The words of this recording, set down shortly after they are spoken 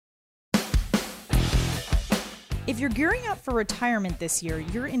If you're gearing up for retirement this year,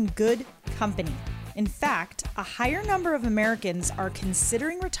 you're in good company. In fact, a higher number of Americans are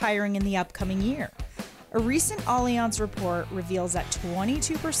considering retiring in the upcoming year. A recent Allianz report reveals that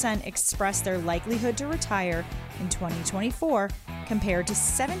 22% expressed their likelihood to retire in 2024 compared to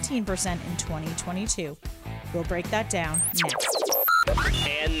 17% in 2022. We'll break that down next.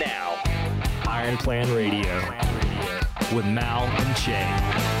 And now, Iron Plan Radio with Mal and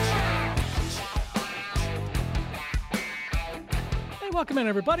Chae. Welcome in,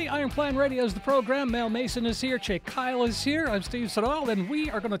 everybody. Iron Plan Radio is the program. Mel Mason is here. Chae Kyle is here. I'm Steve Siddall, and we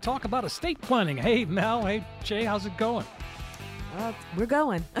are going to talk about estate planning. Hey, Mel. Hey, Chae. How's it going? We're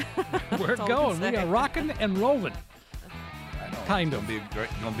going. We're going. We are rocking and rolling. Kind of. It's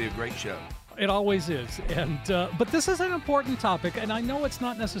going to be a great show. It always is. And but this is an important topic, and I know it's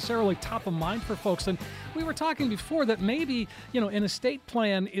not necessarily top of mind for folks. And we were talking before that maybe, an estate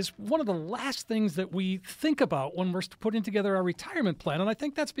plan is one of the last things that we think about when we're putting together our retirement plan. And I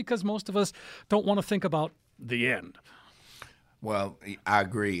think that's because most of us don't want to think about the end. Well, I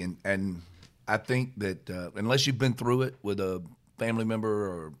agree. And I think that unless you've been through it with a family member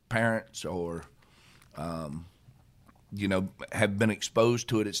or parents or have been exposed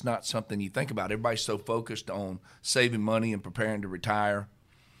to it, it's not something you think about. Everybody's so focused on saving money and preparing to retire.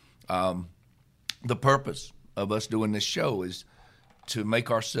 The purpose of us doing this show is to make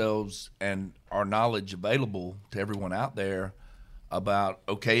ourselves and our knowledge available to everyone out there about,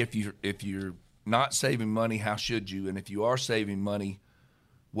 okay, if you're not saving money, how should you? And if you are saving money,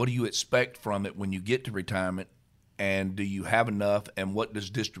 what do you expect from it when you get to retirement? And do you have enough? And what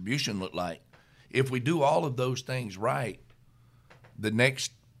does distribution look like? If we do all of those things right, the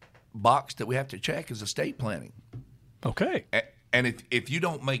next box that we have to check is estate planning. Okay. And if you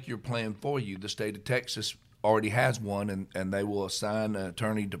don't make your plan for you, the state of Texas already has one, and they will assign an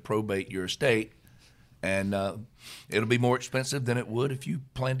attorney to probate your estate. And it'll be more expensive than it would if you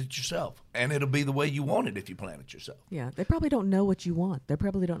planned it yourself. And it'll be the way you want it if you plan it yourself. Yeah, they probably don't know what you want. They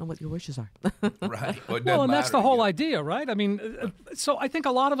probably don't know what your wishes are. Right. Well, and that's the whole idea, right? I mean, so I think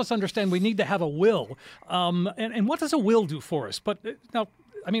a lot of us understand we need to have a will. And what does a will do for us? But now,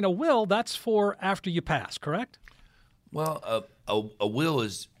 I mean, a will, that's for after you pass, correct? Well, a will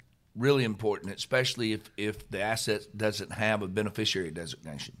is really important, especially if the asset doesn't have a beneficiary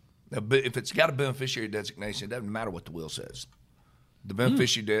designation. But if it's got a beneficiary designation, it doesn't matter what the will says. The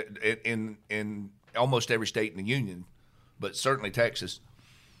beneficiary in almost every state in the union, but certainly Texas,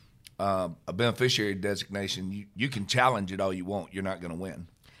 a beneficiary designation, you can challenge it all you want. You're not going to win.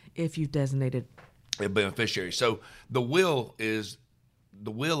 If you've designated a beneficiary. So the will is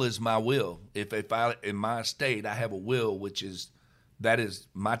my will. If I in my estate I have a will, that is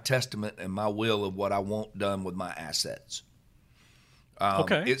my testament and my will of what I want done with my assets.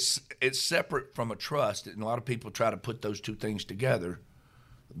 Okay. It's separate from a trust, and a lot of people try to put those two things together.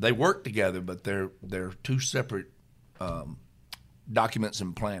 They work together, but they're two separate documents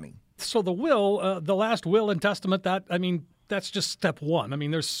in planning. So the will, the last will and testament, that's just step one. I mean,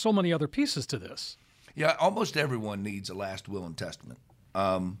 there's so many other pieces to this. Yeah, almost everyone needs a last will and testament.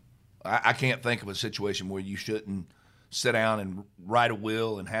 I can't think of a situation where you shouldn't sit down and write a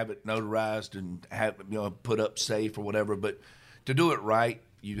will and have it notarized and have put up safe or whatever, but to do it right,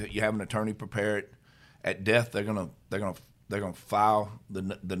 you have an attorney prepare it. At death, they're gonna file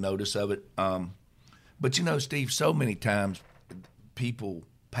the notice of it. But Steve, so many times people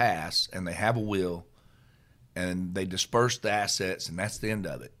pass and they have a will, and they disperse the assets, and that's the end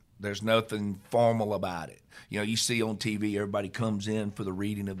of it. There's nothing formal about it. You see on TV, everybody comes in for the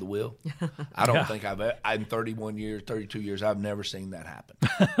reading of the will. I don't think in 32 years, I've never seen that happen.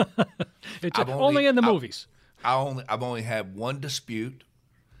 It's only in the movies. I've only had one dispute,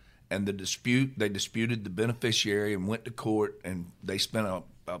 and they disputed the beneficiary and went to court, and they spent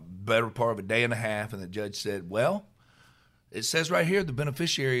a better part of a day and a half, and the judge said, well, it says right here the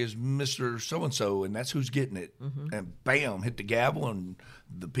beneficiary is Mr. So-and-so, and that's who's getting it. Mm-hmm. And bam, hit the gavel, and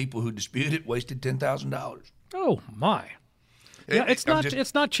the people who disputed it wasted $10,000. Oh, my. Yeah, it's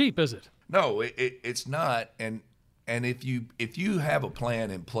not cheap, is it? No, it's not. And if you have a plan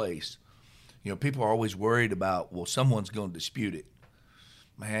in place, people are always worried about, well, someone's going to dispute it.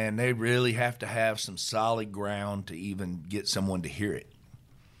 Man, they really have to have some solid ground to even get someone to hear it.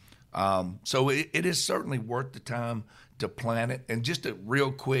 So it is certainly worth the time to plan it. And just a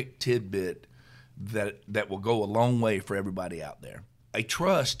real quick tidbit that will go a long way for everybody out there. A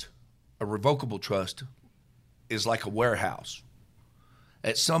trust, a revocable trust, is like a warehouse.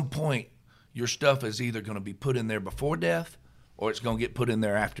 At some point, your stuff is either going to be put in there before death or it's going to get put in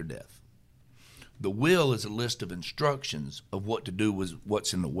there after death. The will is a list of instructions of what to do with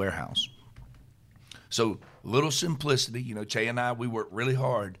what's in the warehouse. So little simplicity. Chae and I, we work really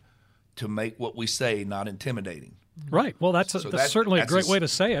hard to make what we say not intimidating. Right. Well, that's certainly a great way to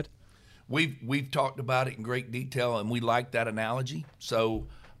say it. We've talked about it in great detail, and we like that analogy. So,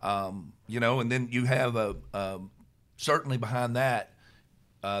 and then you have certainly behind that,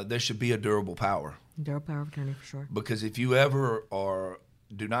 there should be a durable power. Durable power of attorney for sure. Because if you ever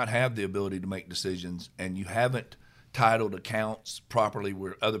do not have the ability to make decisions, and you haven't titled accounts properly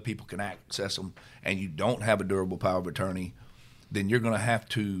where other people can access them, and you don't have a durable power of attorney, then you're going to have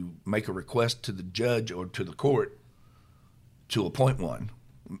to make a request to the judge or to the court to appoint one.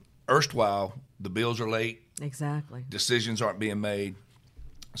 Erstwhile, the bills are late. Exactly. Decisions aren't being made.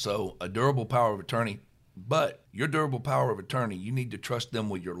 So a durable power of attorney, but your durable power of attorney, you need to trust them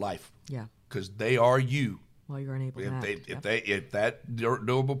with your life. Yeah. Because they are you. Well, you're unable to act. If that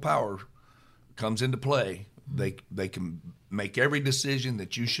durable power comes into play, they can make every decision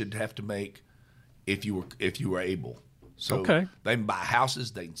that you should have to make if you were able. So okay. They can buy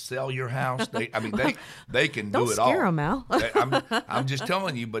houses, they can sell your house. They can do it all. Don't scare them, Al. I'm just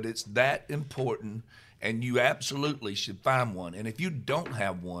telling you, but it's that important, and you absolutely should find one. And if you don't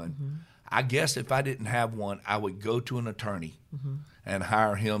have one, I guess if I didn't have one, I would go to an attorney and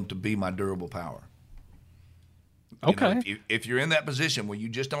hire him to be my durable power. Okay. If you're in that position where you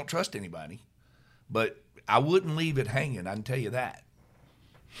just don't trust anybody, but I wouldn't leave it hanging, I can tell you that.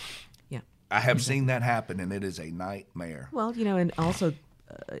 Yeah. I have seen that happen, and it is a nightmare. Well, and also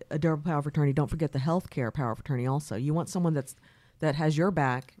a durable power of attorney, don't forget the healthcare power of attorney also. You want someone that has your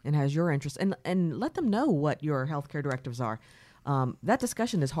back and has your interests, and let them know what your healthcare directives are. That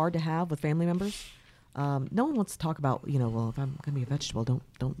discussion is hard to have with family members. No one wants to talk about, well, if I'm going to be a vegetable,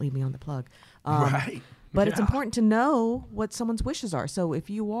 don't leave me on the plug. Right. But it's important to know what someone's wishes are. So if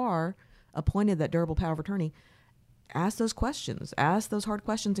you are appointed that durable power of attorney, ask those questions, ask those hard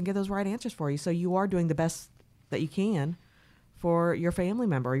questions, and get those right answers for you. So you are doing the best that you can for your family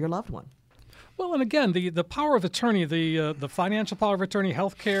member or your loved one. Well, and again, the power of attorney, the financial power of attorney, the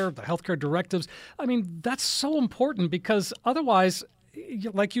healthcare directives, I mean, that's so important because otherwise,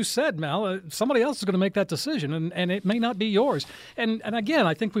 like you said, Mal, somebody else is going to make that decision, and it may not be yours. And again,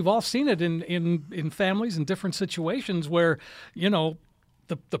 I think we've all seen it in families in different situations where,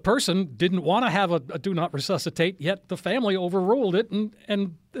 the person didn't want to have a do not resuscitate, yet the family overruled it,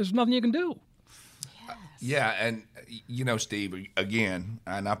 and there's nothing you can do. Yeah, and Steve, again,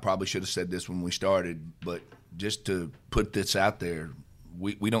 and I probably should have said this when we started, but just to put this out there,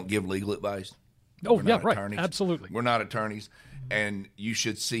 we don't give legal advice. Oh, yeah, right. Attorneys. Absolutely. We're not attorneys, and you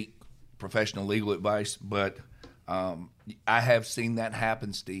should seek professional legal advice, but I have seen that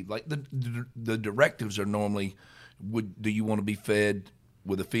happen, Steve. Like the directives are normally, do you want to be fed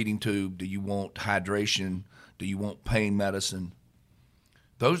with a feeding tube? Do you want hydration? Do you want pain medicine?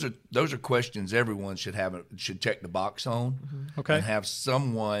 Those are questions everyone should check the box on. Okay. And have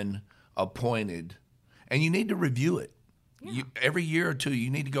someone appointed, and you need to review it. Yeah. Every year or two,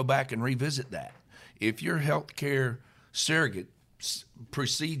 you need to go back and revisit that. If your health care surrogate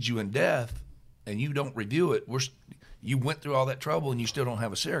precedes you in death and you don't review it, you went through all that trouble and you still don't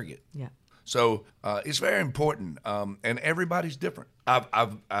have a surrogate. Yeah. So it's very important, and everybody's different.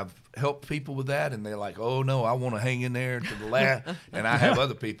 I've helped people with that, and they're like, "Oh no, I want to hang in there to the last." And I have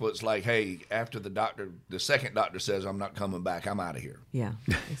other people. It's like, "Hey, after the second doctor says I'm not coming back, I'm out of here." Yeah,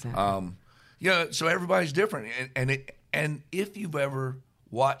 exactly. So everybody's different, and if you've ever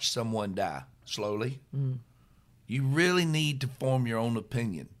watched someone die slowly, you really need to form your own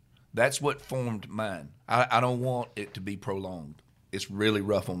opinion. That's what formed mine. I don't want it to be prolonged. It's really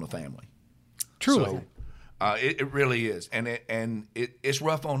rough on the family. Truly. So, it really is. And it's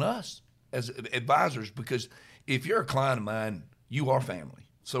rough on us as advisors because if you're a client of mine, you are family.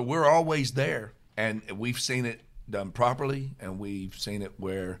 So we're always there. And we've seen it done properly, and we've seen it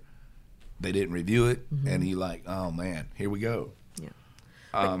where they didn't review it, and you're like, oh, man, here we go.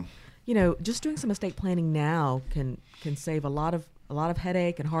 Yeah. Just doing some estate planning now can save a lot of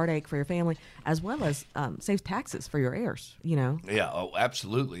headache and heartache for your family, as well as saves taxes for your heirs. Yeah. Oh,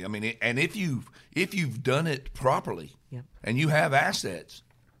 absolutely. I mean, and if you've done it properly, Yep. and you have assets,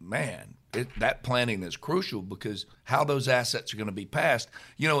 man, that planning is crucial because how those assets are going to be passed.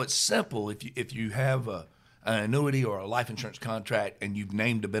 It's simple if you have an annuity or a life insurance contract and you've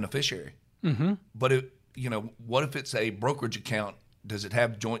named a beneficiary. Mm-hmm. But what if it's a brokerage account? Does it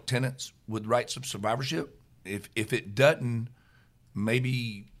have joint tenants with rights of survivorship? If it doesn't,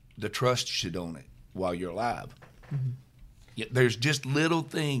 maybe the trust should own it while you're alive. Mm-hmm. There's just little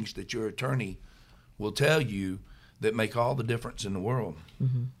things that your attorney will tell you that make all the difference in the world.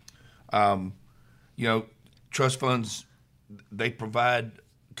 Mm-hmm. Trust funds, they provide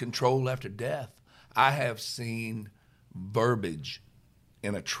control after death. I have seen verbiage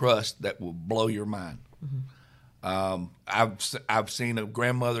in a trust that will blow your mind. I've seen a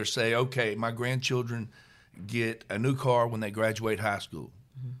grandmother say, okay, my grandchildren get a new car when they graduate high school.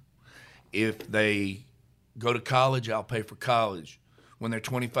 If they go to college, I'll pay for college. When they're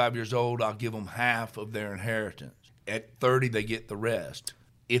 25 years old, I'll give them half of their inheritance. At 30, they get the rest.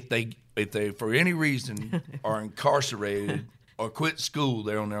 If they for any reason are incarcerated or quit school,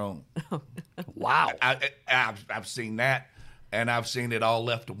 they're on their own. Wow. I've seen that, and I've seen it all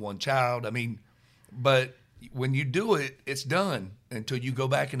left to one child. I mean, but when you do it, it's done until you go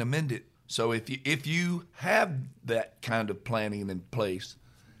back and amend it. So if you have that kind of planning in place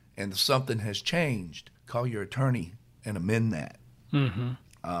and something has changed, call your attorney and amend that.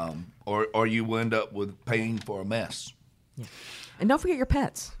 Or you end up with paying for a mess. And don't forget your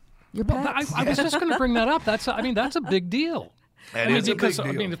pets. Your pets. I was just going to bring that up. That's a big deal. It's a big deal.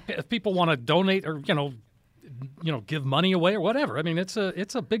 I mean, if people want to donate or give money away or whatever, I mean, it's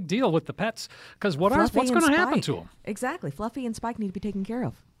a big deal with the pets because what's going to happen to them? Exactly. Fluffy and Spike need to be taken care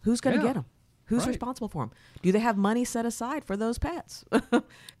of. Who's going to get them? Who's responsible for them? Do they have money set aside for those pets?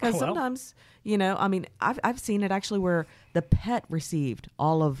 Because sometimes, I mean, I've seen it actually where the pet received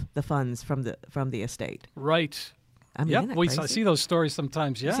all of the funds from the estate. Right. I mean, I see those stories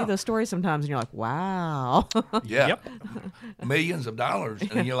sometimes. Yeah, you see those stories sometimes, and you're like, wow. Yeah. Yep. Millions of dollars,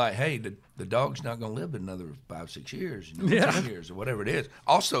 and you're like, hey, the dog's not going to live another 5-6 years, 10 years, or whatever it is.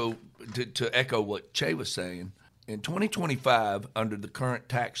 Also, to echo what Chae was saying, in 2025, under the current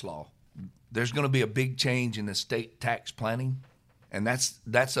tax law, there's going to be a big change in estate tax planning, and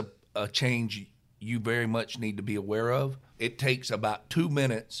that's a change you very much need to be aware of. It takes about 2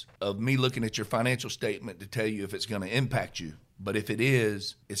 minutes of me looking at your financial statement to tell you if it's going to impact you. But if it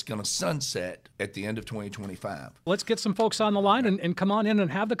is, it's going to sunset at the end of 2025. Let's get some folks on the line and come on in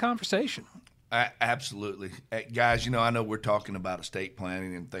and have the conversation. Absolutely. Guys, I know we're talking about estate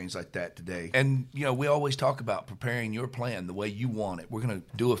planning and things like that today. And, we always talk about preparing your plan the way you want it. We're going to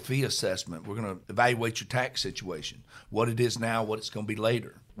do a fee assessment. We're going to evaluate your tax situation, what it is now, what it's going to be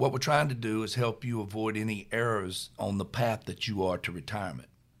later. What we're trying to do is help you avoid any errors on the path that you are to retirement.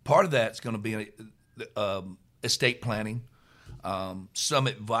 Part of that's going to be estate planning, some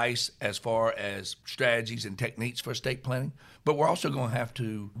advice as far as strategies and techniques for estate planning, but we're also going to have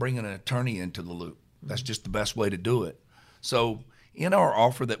to bring an attorney into the loop. That's just the best way to do it. So in our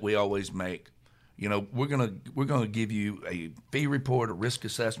offer that we always make, we're going to give you a fee report, a risk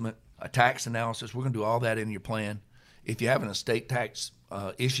assessment, a tax analysis. We're going to do all that in your plan. If you have an estate tax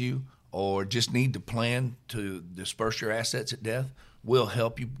issue or just need to plan to disperse your assets at death, we'll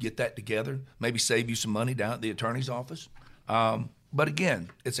help you get that together, maybe save you some money down at the attorney's office. But again,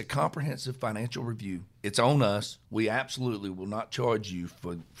 it's a comprehensive financial review. It's on us. We absolutely will not charge you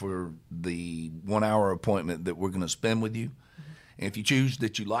for the 1 hour appointment that we're going to spend with you. And if you choose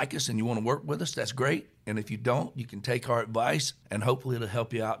that you like us and you want to work with us, that's great. And if you don't, you can take our advice and hopefully it'll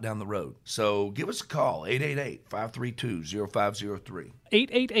help you out down the road. So give us a call, 888-532-0503.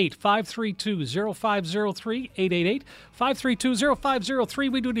 888-532-0503,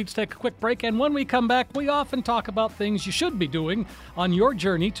 888-532-0503. We do need to take a quick break, and when we come back, we often talk about things you should be doing on your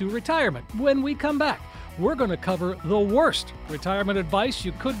journey to retirement. When we come back, we're going to cover the worst retirement advice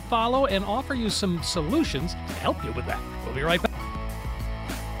you could follow and offer you some solutions to help you with that. We'll be right back.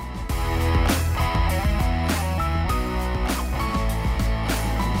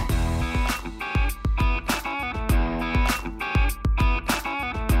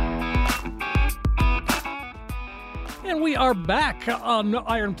 And we are back on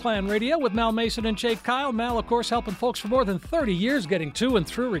Iron Plan Radio with Mal Mason and Chae Kyle. Mal, of course, helping folks for more than 30 years getting to and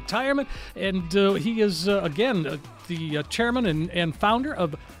through retirement. And he is, again, the chairman and founder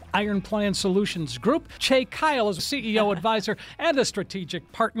of Iron Plan Solutions Group. Chae Kyle is a CEO advisor and a strategic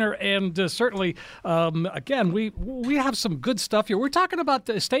partner, and certainly, again, we have some good stuff here. We're talking about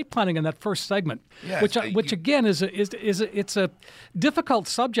the estate planning in that first segment, yes, which again is it's a difficult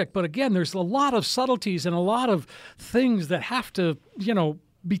subject, but again, there's a lot of subtleties and a lot of things that have to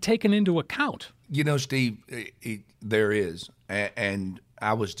be taken into account. Steve, there is, and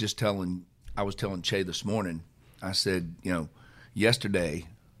I was telling Chae this morning. I said, yesterday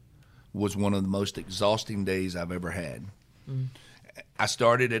was one of the most exhausting days I've ever had. I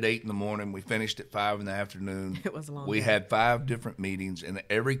started at 8 in the morning. We finished at 5 in the afternoon. It was a long We day. had 5 different meetings, and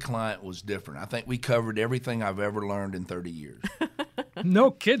every client was different. I think we covered everything I've ever learned in 30 years.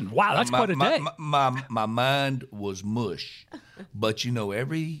 No kidding. Wow, that's quite a day. My mind was mush. But,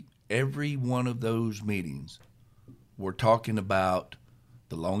 every one of those meetings, we're talking about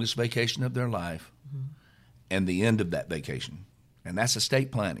the longest vacation of their life and the end of that vacation. And that's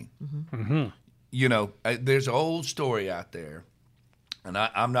estate planning. there's an old story out there, and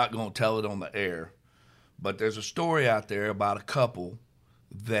I'm not going to tell it on the air, but there's a story out there about a couple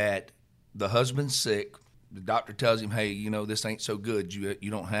that the husband's sick. The doctor tells him, hey, this ain't so good.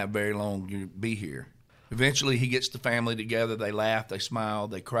 You don't have very long to be here. Eventually, he gets the family together. They laugh, they smile,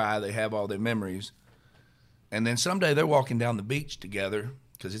 they cry, they have all their memories. And then someday they're walking down the beach together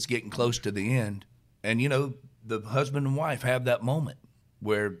because it's getting close to the end. And, the husband and wife have that moment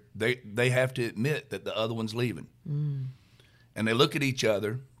where they have to admit that the other one's leaving. And they look at each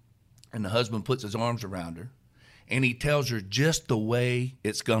other, and the husband puts his arms around her, and he tells her just the way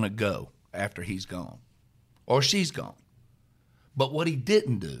it's going to go after he's gone or she's gone. But what he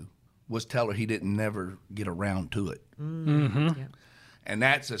didn't do was tell her he didn't never get around to it. Yeah. And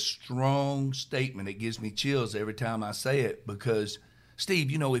that's a strong statement. It gives me chills every time I say it because,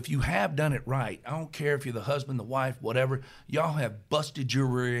 Steve, if you have done it right, I don't care if you're the husband, the wife, whatever, y'all have busted your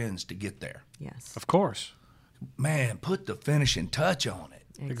rear ends to get there. Yes. Of course. Man, put the finishing touch on it.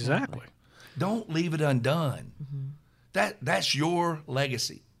 Exactly. Don't leave it undone. That's your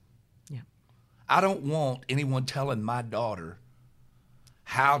legacy. Yeah. I don't want anyone telling my daughter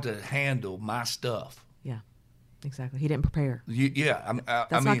how to handle my stuff. Yeah. Exactly. He didn't prepare. That's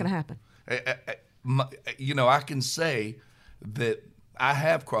That's not going to happen. I can say that I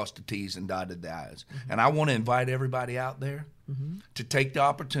have crossed the T's and dotted the I's. And I want to invite everybody out there to take the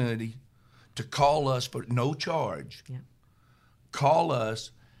opportunity to call us for no charge. Yeah. Call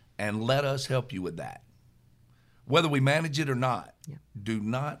us and let us help you with that. Whether we manage it or not, do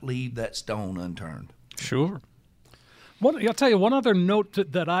not leave that stone unturned. Sure. I'll tell you one other note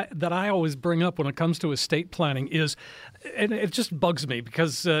that I always bring up when it comes to estate planning is, and it just bugs me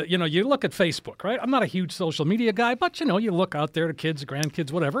because you look at Facebook, right? I'm not a huge social media guy, but you look out there to kids,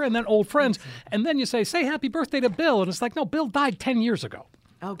 grandkids, whatever, and then old friends, and then you say happy birthday to Bill, and it's like, no, Bill died 10 years ago.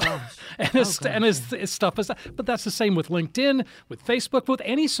 Oh gosh. And his stuff is that. But that's the same with LinkedIn, with Facebook, with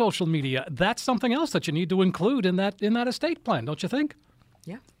any social media. That's something else that you need to include in that estate plan, don't you think?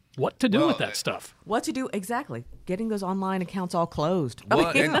 Yeah. What to do with that stuff? What to do exactly? Getting those online accounts all closed. Well,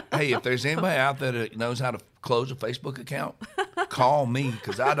 and, hey, if there's anybody out there that knows how to close a Facebook account, call me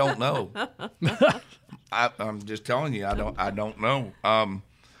because I don't know. I'm just telling you, I don't know.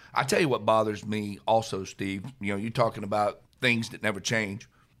 I tell you what bothers me also, Steve. You're talking about things that never change.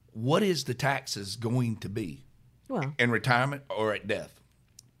 What is the taxes going to be? Well, in retirement or at death?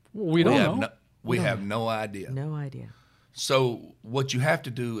 We don't know. We have no idea. No idea. So what you have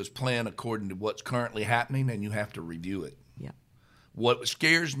to do is plan according to what's currently happening, and you have to review it. Yeah. What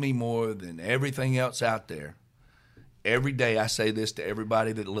scares me more than everything else out there, every day I say this to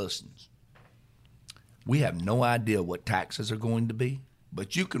everybody that listens. We have no idea what taxes are going to be,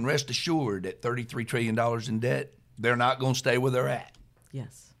 but you can rest assured that $33 trillion in debt, they're not going to stay where they're at.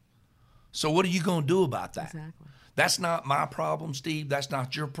 Yes. So what are you going to do about that? Exactly. That's not my problem, Steve. That's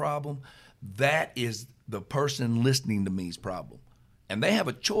not your problem. That is the person listening to me's problem. And they have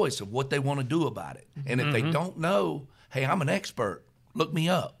a choice of what they want to do about it. And if they don't know, hey, I'm an expert. Look me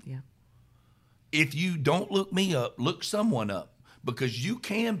up. Yeah. If you don't look me up, look someone up. Because you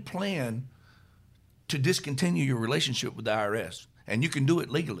can plan to discontinue your relationship with the IRS. And you can do it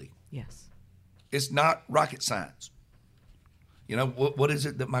legally. Yes. It's not rocket science. What is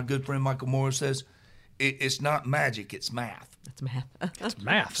it that my good friend Michael Moore says? It's not magic, it's math. That's math. It's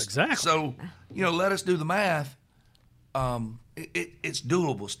math, exactly. So, let us do the math. It's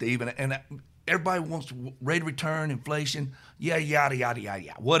doable, Steve. And everybody wants rate of return, inflation, yada, yada,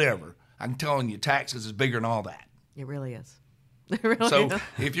 yada, whatever. I'm telling you, taxes is bigger than all that. It really is. It really So is.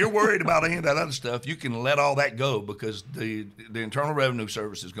 if you're worried about any of that other stuff, you can let all that go because the Internal Revenue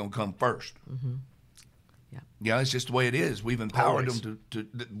Service is going to come first. Mm-hmm. Yeah, it's just the way it is. We've empowered them to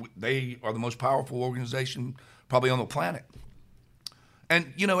they are the most powerful organization probably on the planet.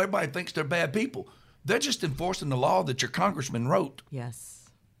 And, everybody thinks they're bad people. They're just enforcing the law that your congressman wrote. Yes.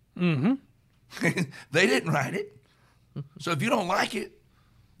 Mm-hmm. They didn't write it. So if you don't like it,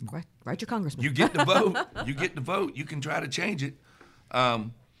 Write your congressman. you get to vote. You get to vote. You can try to change it.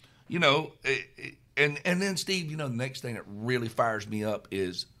 And then, Steve, the next thing that really fires me up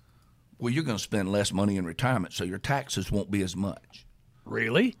is, well, you're going to spend less money in retirement, so your taxes won't be as much.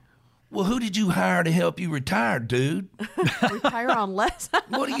 Really? Well, who did you hire to help you retire, dude? Retire on less?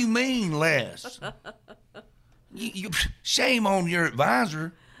 What do you mean less? Shame on your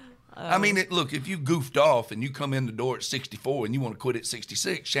advisor. I mean, look, if you goofed off and you come in the door at 64 and you want to quit at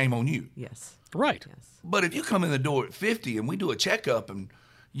 66, shame on you. Yes. Right. Yes. But if you come in the door at 50 and we do a checkup and,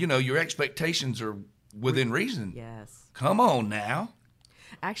 your expectations are within reason, Yes. come on now.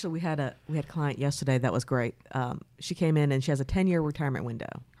 Actually, we had a client yesterday that was great. She came in and she has a 10-year retirement window.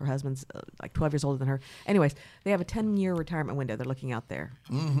 Her husband's like 12 years older than her. Anyways, they have a 10-year retirement window. They're looking out there.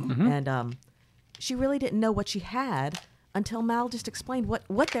 And she really didn't know what she had until Mal just explained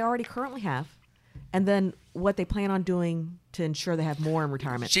what they already currently have and then what they plan on doing to ensure they have more in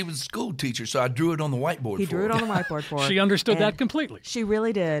retirement. She was a school teacher, so I drew it on the whiteboard He for drew her. it on the whiteboard for her. She understood and that completely. She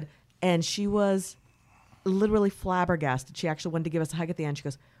really did. And she was literally flabbergasted. She actually wanted to give us a hug at the end. She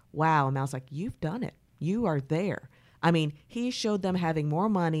goes, wow. And Mal's like, you've done it. You are there. I mean, he showed them having more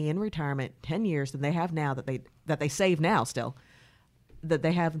money in retirement 10 years than they have now that they save now still, that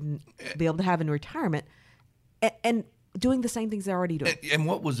they have be able to have in retirement and doing the same things they're already doing. And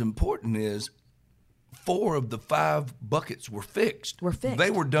what was important is 4 of the 5 buckets were fixed.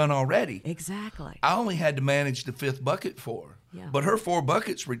 They were done already. Exactly. I only had to manage the 5th bucket for her. Yeah. But her 4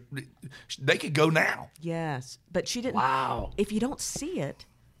 buckets, they could go now. Yes. But she didn't. Wow. If you don't see it,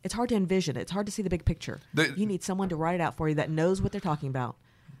 it's hard to envision it. It's hard to see the big picture. You need someone to write it out for you that knows what they're talking about.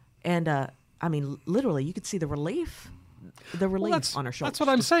 And, I mean, literally, you could see the relief on her shoulders. That's what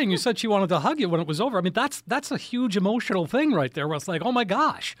I'm saying. You said she wanted to hug you when it was over. I mean, that's a huge emotional thing right there where it's like, oh, my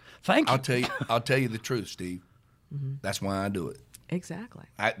gosh, thank you. I'll tell you the truth, Steve. That's why I do it. Exactly.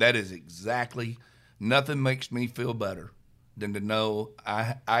 That is exactly, nothing makes me feel better than to know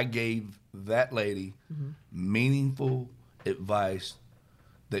I gave that lady meaningful advice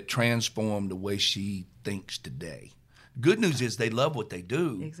that transformed the way she thinks today. Good news is they love what they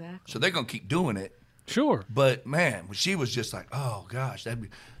do. Exactly. So they're going to keep doing it. Sure. But, man, she was just like, oh, gosh.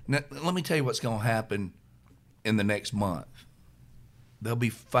 Now, let me tell you what's going to happen in the next month. There'll be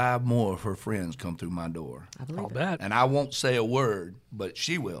 5 more of her friends come through my door. I believe I'll it. bet. And I won't say a word, but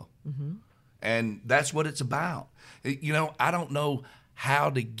she will. And that's what it's about. You know, I don't know how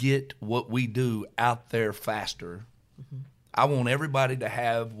to get what we do out there faster. I want everybody to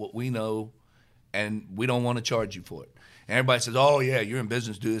have what we know, and we don't want to charge you for it. And everybody says, oh, yeah, you're in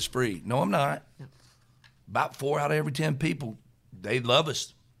business, do this free. No, I'm not. No. About 4 out of every 10 people, they love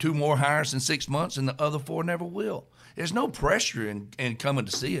us. 2 more hires in 6 months, and the other 4 never will. There's no pressure in coming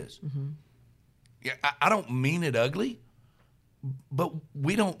to see us. Yeah, I don't mean it ugly, but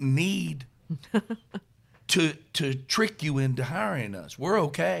we don't need to trick you into hiring us. We're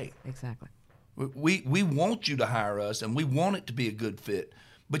okay. Exactly. We want you to hire us, and we want it to be a good fit.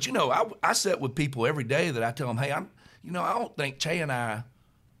 But, you know, I sit with people every day that I tell them, hey, I don't think Chae and I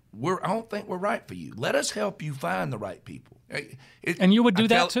don't think we're right for you. Let us help you find the right people. And you would do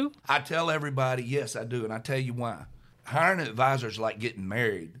that too? I tell everybody, yes, I do, and I tell you why. Hiring an advisor is like getting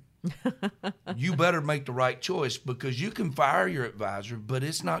married. You better make the right choice because you can fire your advisor, but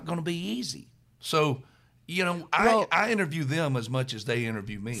it's not going to be easy. So, you know, I interview them as much as they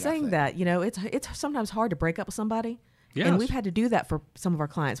interview me. Saying that, you know, it's sometimes hard to break up with somebody. Yes. And we've had to do that for some of our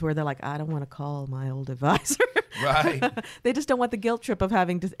clients where they're like, I don't want to call my old advisor. Right. They just don't want the guilt trip of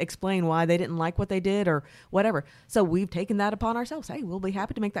having to explain why they didn't like what they did or whatever. So we've taken that upon ourselves. Hey, we'll be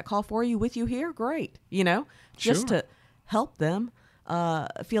happy to make that call for you with you here. Great. You know, just Sure. to help them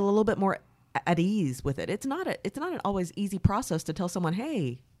feel a little bit more at ease with it. It's not an always easy process to tell someone,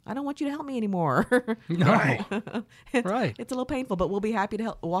 hey, I don't want you to help me anymore. Right. Right. It's a little painful, but we'll be happy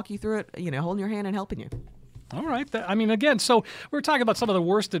to walk you through it, you know, holding your hand and helping you. All right. I mean, again, so we're talking about some of the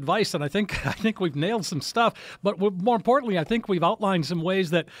worst advice, and I think we've nailed some stuff. But more importantly, I think we've outlined some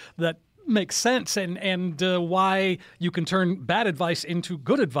ways that make sense and why you can turn bad advice into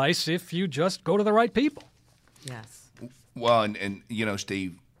good advice if you just go to the right people. Yes. Well, and you know,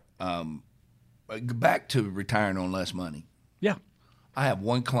 Steve, back to retiring on less money. Yeah. I have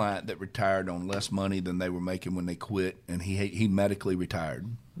one client that retired on less money than they were making when they quit, and he medically retired.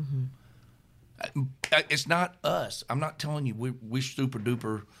 It's not us. I'm not telling you we're super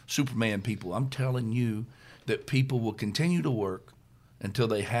duper Superman people. I'm telling you that people will continue to work until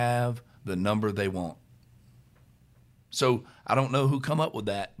they have the number they want. So I don't know who come up with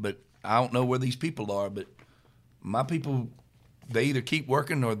that, but I don't know where these people are. But my people, they either keep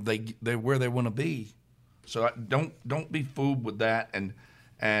working or they're where they want to be. So don't be fooled with that. And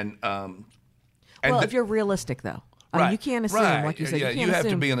well, if you're realistic though. Right. You can't assume, like you said. Yeah, you have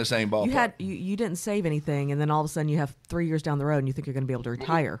assume to be in the same ballpark. You didn't save anything, and then all of a sudden you have 3 years down the road, and you think you're going to be able to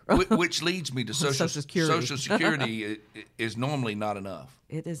retire. Which leads me to Social Security. Social Security is normally not enough.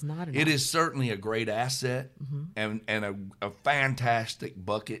 It is not enough. It is certainly a great asset and a fantastic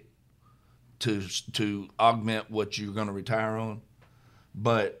bucket to augment what you're going to retire on.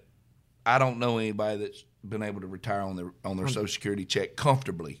 But I don't know anybody that's been able to retire on their Social Security check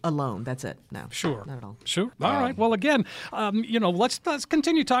comfortably Alone. That's it. No. Sure. Not at all. Sure. All right. Well, again, let's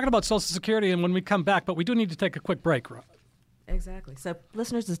continue talking about Social Security, and when we come back, but we do need to take a quick break, Rob. Exactly. So,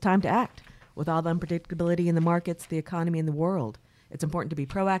 listeners, it's time to act. With all the unpredictability in the markets, the economy, and the world, it's important to be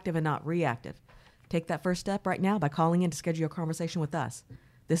proactive and not reactive. Take that first step right now by calling in to schedule a conversation with us.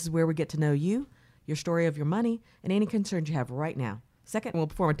 This is where we get to know you, your story of your money, and any concerns you have right now. Second, we'll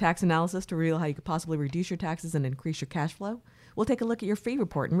perform a tax analysis to reveal how you could possibly reduce your taxes and increase your cash flow. We'll take a look at your fee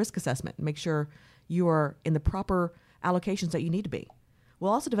report and risk assessment and make sure you are in the proper allocations that you need to be.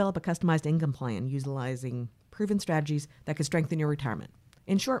 We'll also develop a customized income plan utilizing proven strategies that could strengthen your retirement.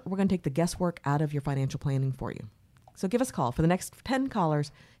 In short, we're going to take the guesswork out of your financial planning for you. So give us a call. For the next 10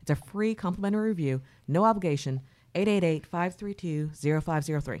 callers, it's a free complimentary review, no obligation,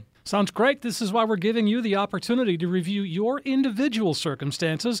 888-532-0503. Sounds great. This is why we're giving you the opportunity to review your individual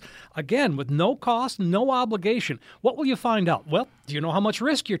circumstances, again, with no cost, no obligation. What will you find out? Well, do you know how much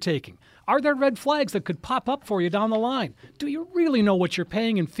risk you're taking? Are there red flags that could pop up for you down the line? Do you really know what you're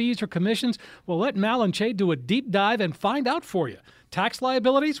paying in fees or commissions? Well, let Mal and Chae do a deep dive and find out for you. Tax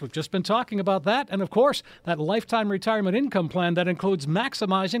liabilities, we've just been talking about that. And of course, that lifetime retirement income plan that includes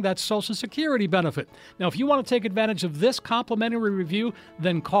maximizing that Social Security benefit. Now, if you want to take advantage of this complimentary review,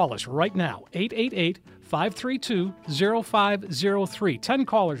 then call us right now, 888-532-0503. 10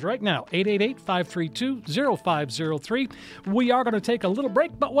 callers right now, 888-532-0503. We are going to take a little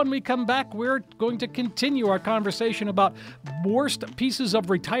break, but when we come back, we're going to continue our conversation about worst pieces of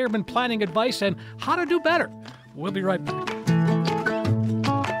retirement planning advice and how to do better. We'll be right back.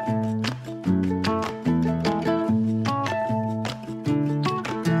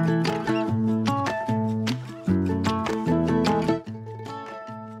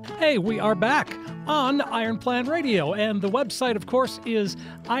 Hey, we are back on Iron Plan Radio, and the website, of course, is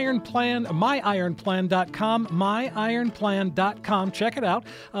myironplan.com, myironplan.com. Check it out.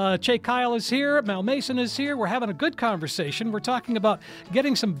 Chae Kyle is here. Mal Mason is here. We're having a good conversation. We're talking about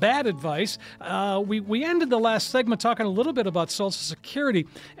getting some bad advice. We ended the last segment talking a little bit about Social Security,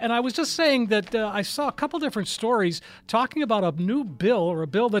 and I was just saying that I saw a couple different stories talking about a new bill, or a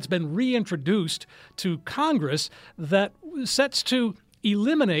bill that's been reintroduced to Congress that sets to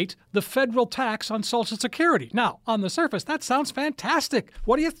eliminate the federal tax on Social Security. Now, on the surface, that sounds fantastic.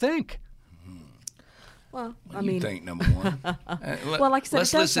 What do you think? Well, What do you think, number one? Well, like I said,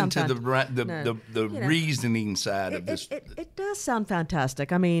 let's it does listen sound to the reasoning side of this. It does sound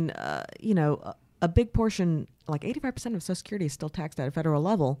fantastic. I mean, a big portion, like 85% of Social Security is still taxed at a federal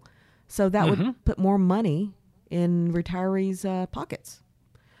level. So that would put more money in retirees' pockets.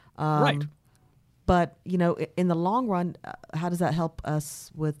 Right. But, in the long run, how does that help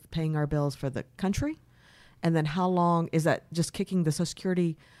us with paying our bills for the country? And then how long is that just kicking the Social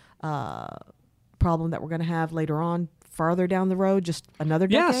Security problem that we're going to have later on farther down the road, just another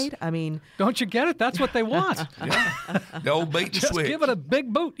decade? Yes. I mean, don't you get it? That's what they want. The old bait and Just switch. give it a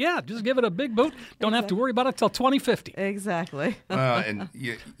big boot. Yeah, just give it a big boot. Don't have to worry about it till 2050. exactly. And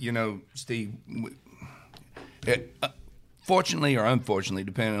Steve, fortunately or unfortunately,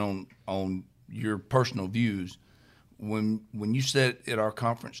 depending on your personal views, when you sit at our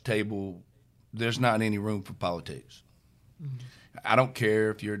conference table, there's not any room for politics. Mm-hmm. I don't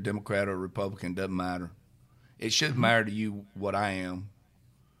care if you're a Democrat or a Republican, doesn't matter. It shouldn't matter to you what I am.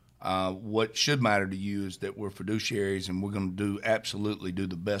 What should matter to you is that we're fiduciaries, and we're going to absolutely do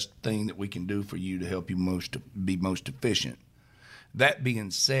the best thing that we can do for you to help you be most efficient. That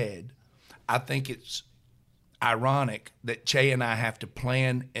being said, I think it's ironic that Chae and I have to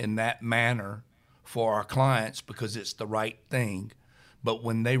plan in that manner for our clients because it's the right thing. But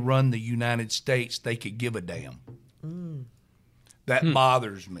when they run the United States, they could give a damn. That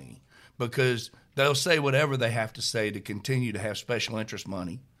bothers me because they'll say whatever they have to say to continue to have special interest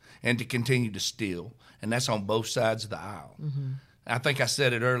money and to continue to steal. And that's on both sides of the aisle. Mm-hmm. I think I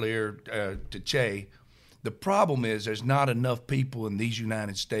said it earlier to Chae. The problem is there's not enough people in these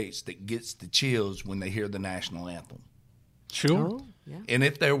United States that gets the chills when they hear the national anthem. Sure. Oh, yeah. And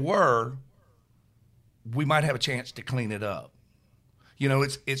if there were, we might have a chance to clean it up.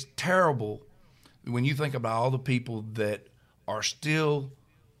 It's terrible when you think about all the people that are still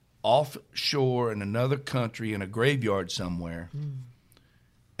offshore in another country in a graveyard somewhere,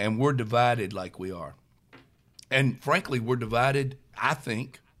 and we're divided like we are. And frankly, we're divided, I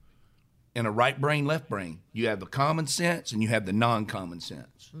think, in a right brain, left brain. You have the common sense and you have the non-common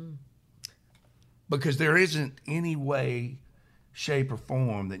sense. Because there isn't any way, shape, or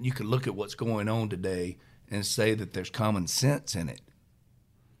form that you could look at what's going on today and say that there's common sense in it.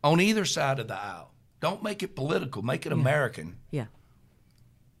 On either side of the aisle. Don't make it political. Make it American. Yeah.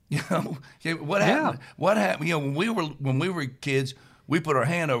 What happened? What happened? When we were kids, we put our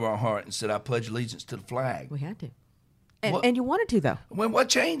hand over our heart and said, "I pledge allegiance to the flag." We had to. And you wanted to, though. When what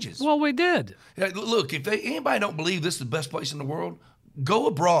changes? Well, we did. Look, if anybody don't believe this is the best place in the world, go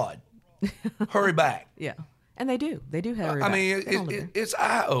abroad. Hurry back. Yeah. And they do. They do hurry back. I mean, it's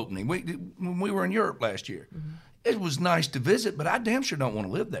eye-opening. When we were in Europe last year, it was nice to visit, but I damn sure don't want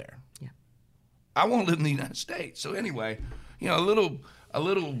to live there. Yeah. I want to live in the United States. So anyway, a little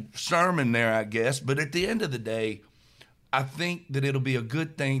sermon there, I guess. But at the end of the day, I think that it'll be a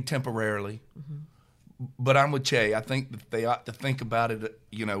good thing temporarily. But I'm with Chae. I think that they ought to think about it,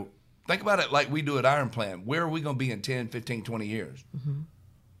 think about it like we do at Iron Plan. Where are we going to be in 10, 15, 20 years?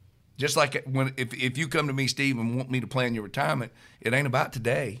 Just like if you come to me, Steve, and want me to plan your retirement, it ain't about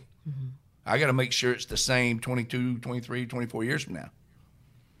today. I got to make sure it's the same 22, 23, 24 years from now.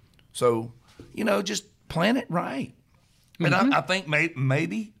 So, just plan it right. And I think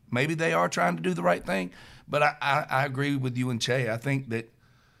maybe they are trying to do the right thing. But I agree with you and Chae. I think that,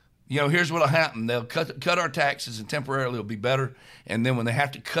 here's what'll happen. They'll cut our taxes and temporarily it'll be better. And then when they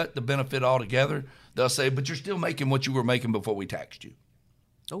have to cut the benefit altogether, they'll say, but you're still making what you were making before we taxed you.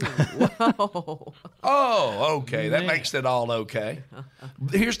 Oh, whoa. Oh, okay. That makes it all okay.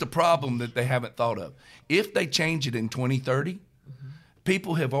 Here's the problem that they haven't thought of. If they change it in 2030,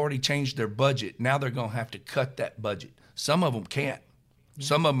 people have already changed their budget. Now they're going to have to cut that budget. Some of them can't. Yeah.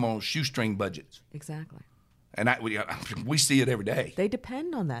 Some of them are on shoestring budgets. Exactly. And we see it every day. They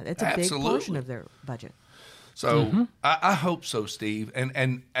depend on that. It's a big portion of their budget. So I hope so, Steve.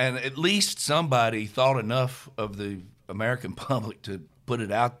 And at least somebody thought enough of the American public to put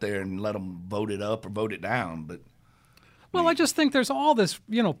it out there and let them vote it up or vote it down. But well, I just think there's all this,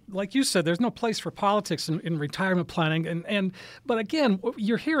 like you said, there's no place for politics in retirement planning. But again,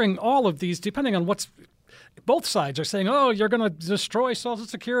 you're hearing all of these, depending on what's, both sides are saying, oh, you're going to destroy Social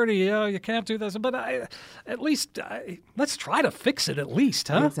Security. You can't do this. But at least let's try to fix it at least,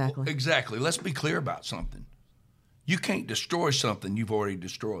 huh? Exactly. Let's be clear about something. You can't destroy something you've already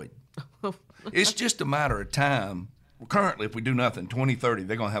destroyed. It's just a matter of time. Currently, if we do nothing, 2030,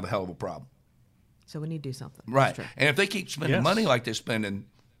 they're going to have a hell of a problem. So we need to do something. Right. And if they keep spending money like they're spending,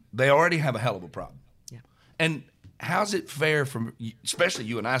 they already have a hell of a problem. Yeah. And how's it fair especially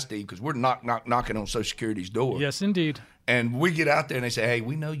you and I, Steve, because we're knocking on Social Security's door. Yes, indeed. And we get out there and they say, hey,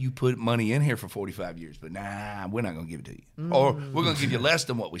 we know you put money in here for 45 years, but nah, we're not going to give it to you. Or we're going to give you less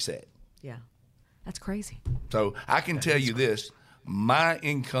than what we said. Yeah. That's crazy. So I can tell you this. My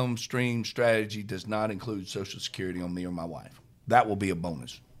income stream strategy does not include Social Security on me or my wife. That will be a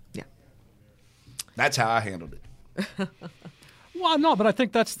bonus. Yeah. That's how I handled it. Well, no, but I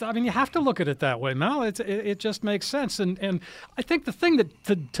think you have to look at it that way, Mel. It just makes sense. And I think the thing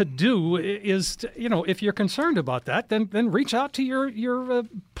to do is, if you're concerned about that, then reach out to your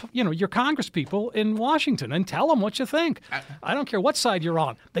Congress people in Washington and tell them what you think. I don't care what side you're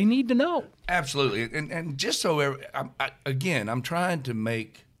on. They need to know. Absolutely. And just so, I'm trying to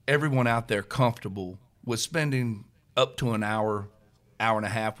make everyone out there comfortable with spending up to an hour and a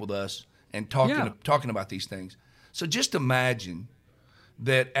half with us and talking about these things. So just imagine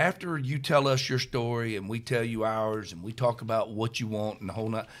that after you tell us your story and we tell you ours and we talk about what you want and the whole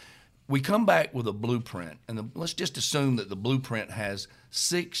night, we come back with a blueprint. And let's just assume that the blueprint has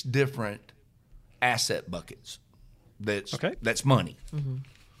 6 different asset buckets. That's money.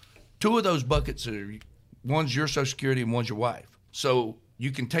 2 of those buckets one's your Social Security and one's your wife. So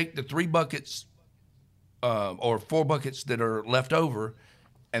you can take the 3 buckets or 4 buckets that are left over,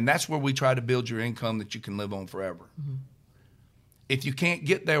 and that's where we try to build your income that you can live on forever. If you can't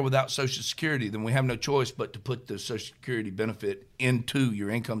get there without Social Security, then we have no choice but to put the Social Security benefit into your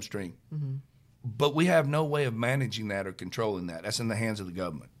income stream. But we have no way of managing that or controlling that. That's in the hands of the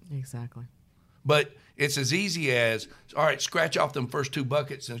government. Exactly. But it's as easy as, all right, scratch off them first 2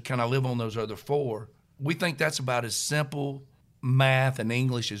 buckets and can I live on those other 4? We think that's about as simple math and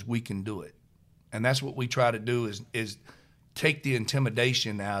English as we can do it. And that's what we try to do is take the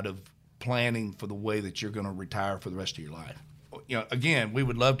intimidation out of planning for the way that you're going to retire for the rest of your life. Again, we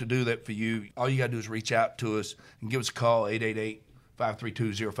would love to do that for you. All you got to do is reach out to us and give us a call,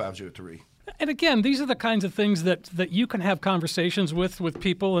 888-532-0503. And again, these are the kinds of things that you can have conversations with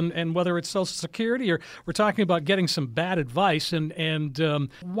people, and whether it's Social Security or we're talking about getting some bad advice. And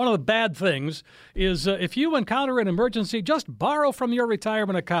one of the bad things is if you encounter an emergency, just borrow from your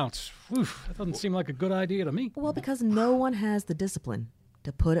retirement accounts. Oof, that doesn't seem like a good idea to me. Well, because no one has the discipline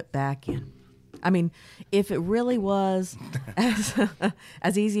to put it back in. I mean, if it really was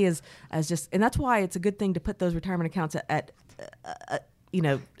as easy as just, and that's why it's a good thing to put those retirement accounts at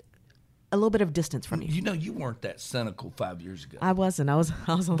a little bit of distance from you. You weren't that cynical 5 years ago. I wasn't. I was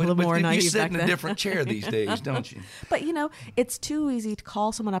a little more naive. You sit back in then. a different chair these days, don't you? But it's too easy to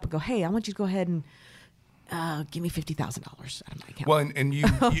call someone up and go, "Hey, I want you to go ahead give me $50,000 out of my account. Well, and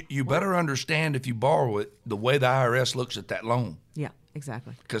you better understand if you borrow it, the way the IRS looks at that loan. Yeah,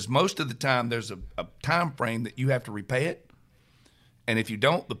 exactly. Because most of the time there's a time frame that you have to repay it. And if you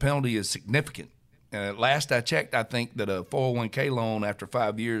don't, the penalty is significant. Last I checked, I think that a 401k loan after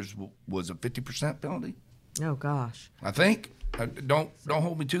 5 years was a 50% penalty. Oh gosh. I think. Don't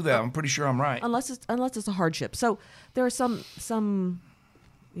hold me to that. I'm pretty sure I'm right. Unless it's a hardship. So there are some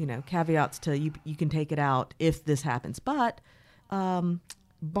caveats to you can take it out if this happens. But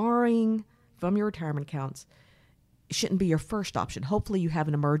borrowing from your retirement accounts shouldn't be your first option. Hopefully you have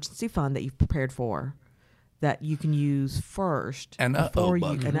an emergency fund that you've prepared for that you can use first. An uh-oh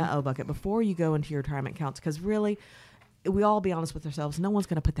bucket. An uh-oh bucket before you go into your retirement accounts. Because really, we all be honest with ourselves, no one's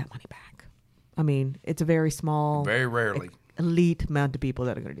going to put that money back. I mean, it's a very small, very rarely, elite amount of people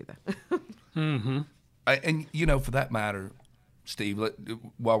that are going to do that. Mm-hmm. And for that matter, Steve,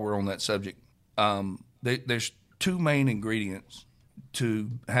 while we're on that subject, there's two main ingredients to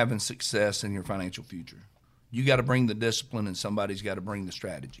having success in your financial future. You got to bring the discipline, and somebody's got to bring the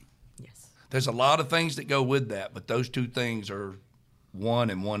strategy. Yes. There's a lot of things that go with that, but those two things are 1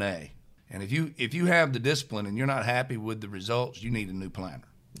 and 1A. And if you have the discipline and you're not happy with the results, you need a new planner.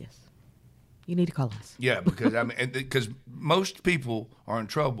 Yes. You need to call us. Yeah, because most people are in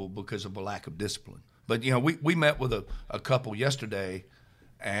trouble because of a lack of discipline. But we met with a couple yesterday,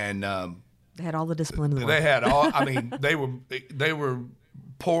 and they had all the discipline in the world. They had all. I mean, they were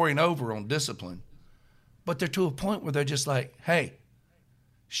pouring over on discipline, but they're to a point where they're just like, hey,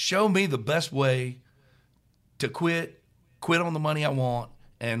 show me the best way to quit on the money I want,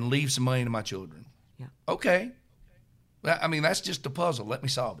 and leave some money to my children. Yeah. Okay. I mean, that's just a puzzle. Let me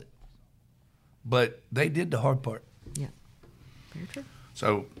solve it. But they did the hard part. Yeah. Very true.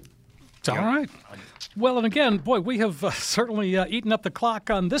 So. All right. Well, and again, boy, we have certainly eaten up the clock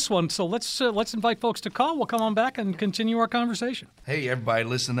on this one. So let's invite folks to call. We'll come on back and continue our conversation. Hey, everybody,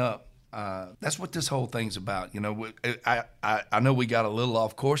 listen up. That's what this whole thing's about. I know we got a little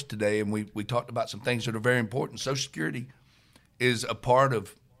off course today, and we talked about some things that are very important. Social Security is a part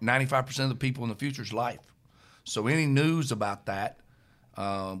of 95% of the people in the future's life. So any news about that,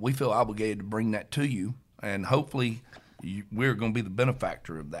 we feel obligated to bring that to you, and hopefully we're going to be the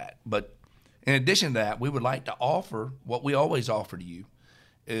benefactor of that. But in addition to that, we would like to offer what we always offer to you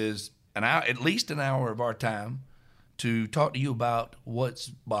is at least an hour of our time to talk to you about what's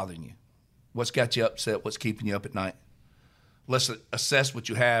bothering you, what's got you upset, what's keeping you up at night. Let's assess what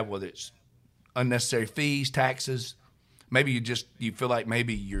you have, whether it's unnecessary fees, taxes. Maybe you feel like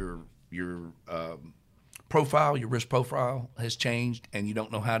maybe your profile, your risk profile has changed and you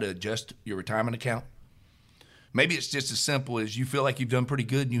don't know how to adjust your retirement account. Maybe it's just as simple as you feel like you've done pretty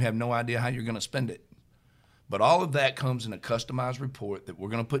good and you have no idea how you're going to spend it. But all of that comes in a customized report that we're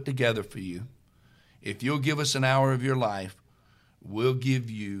going to put together for you. If you'll give us an hour of your life, we'll give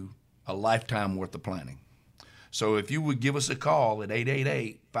you a lifetime worth of planning. So if you would give us a call at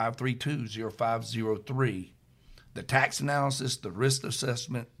 888-532-0503, the tax analysis, the risk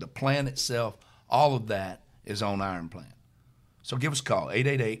assessment, the plan itself, all of that is on Iron Plan. So give us a call,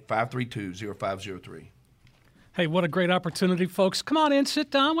 888-532-0503. Hey, what a great opportunity, folks. Come on in,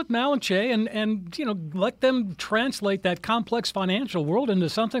 sit down with Mal and Chae and let them translate that complex financial world into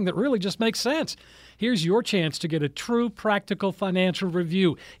something that really just makes sense. Here's your chance to get a true practical financial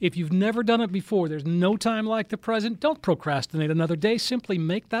review. If you've never done it before, there's no time like the present. Don't procrastinate another day. Simply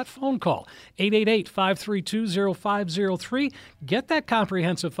make that phone call, 888-532-0503. Get that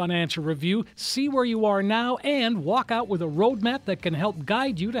comprehensive financial review, see where you are now, and walk out with a roadmap that can help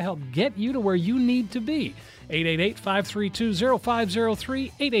guide you to help get you to where you need to be.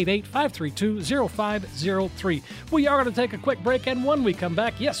 888-532-0503, 888-532-0503. We are going to take a quick break, and when we come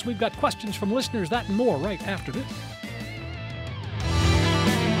back, yes, we've got questions from listeners, that and more right after this.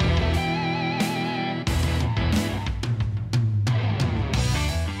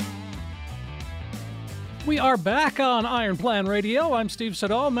 We are back on Iron Plan Radio. I'm Steve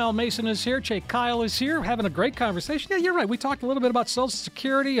Siddall. Mel Mason is here. Chae Kyle is here. Having a great conversation. Yeah, you're right. We talked a little bit about Social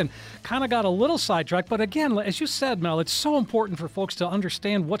Security and kind of got a little sidetracked. But again, as you said, Mel, it's so important for folks to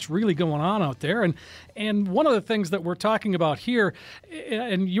understand what's really going on out there. And one of the things that we're talking about here,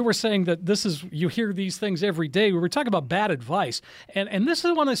 and you were saying that you hear these things every day. We were talking about bad advice. And this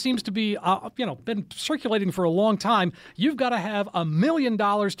is one that seems to be, been circulating for a long time. You've got to have $1 million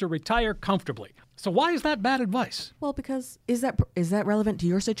to retire comfortably. So why is that bad advice? Well, because is that relevant to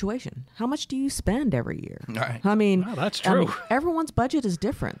your situation? How much do you spend every year? Right. I mean, Well, that's true. Everyone's budget is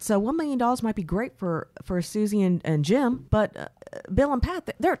different. So $1 million might be great for Susie and Jim, but Bill and Pat,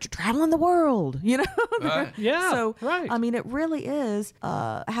 they're traveling the world, you know? Right. Yeah, So, right. I mean, it really is,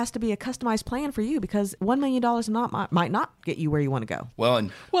 has to be a customized plan for you, because $1 million might not get you where you want to go. Well,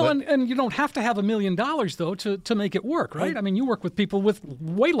 And you don't have to have $1 million, though, to make it work, right? I mean, you work with people with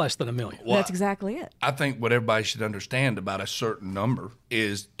way less than $1 million. Well, That's exactly it. I think what everybody should understand about a certain number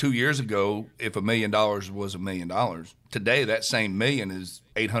is 2 years ago, if $1 million was $1 million, today that same million is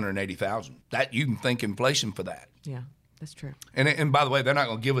 880,000. That you can think inflation for that. Yeah, that's true. And by the way, they're not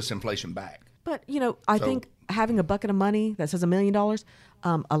going to give us inflation back. But, I think having a bucket of money that says $1 million,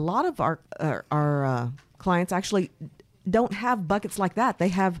 a lot of our clients actually don't have buckets like that. They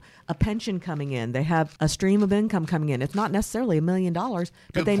have a pension coming in. They have a stream of income coming in. It's not necessarily $1 million, but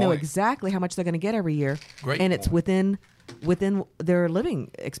Good they know point. exactly how much they're going to get every year. Great and it's point. within their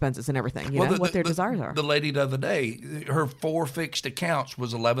living expenses and everything, what their desires are. The lady the other day, her 4 fixed accounts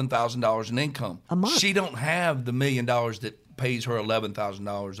was $11,000 in income. A month. She don't have the $1 million that pays her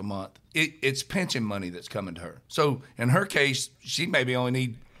 $11,000 a month. It's pension money that's coming to her. So in her case, she maybe only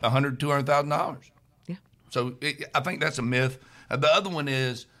need $200,000. Yeah. So I think that's a myth. The other one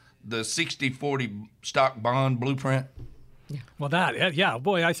is the 60-40 stock bond blueprint. Well,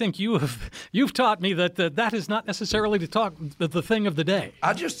 boy, I think you've taught me that is not necessarily the thing of the day.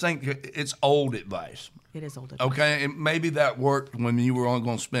 I just think it's old advice. It is old advice. Okay, and maybe that worked when you were only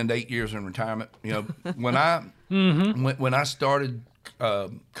going to spend 8 years in retirement. When I when I started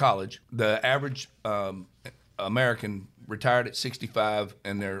college, the average American retired at 65,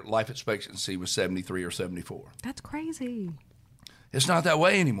 and their life expectancy was 73 or 74. That's crazy. It's not that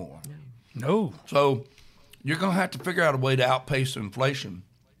way anymore. No. So you're going to have to figure out a way to outpace inflation.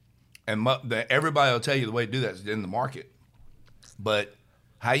 And everybody will tell you the way to do that is in the market. But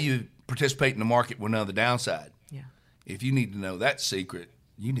how you participate in the market will know the downside. Yeah. If you need to know that secret,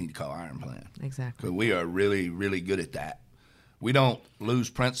 you need to call Iron Plan. Exactly. Because we are really, really good at that. We don't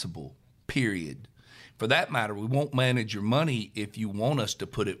lose principal, period. For that matter, we won't manage your money if you want us to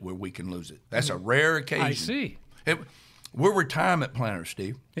put it where we can lose it. That's a rare occasion. I see. We're retirement planners,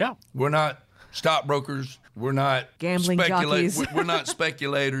 Steve. Yeah. We're not stockbrokers. We're not Gambling jockeys. We're not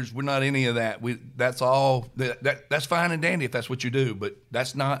speculators. We're not any of that. That's all. That's fine and dandy if that's what you do, but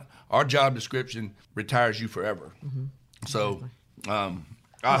that's not our job description. Retires you forever. Mm-hmm. So,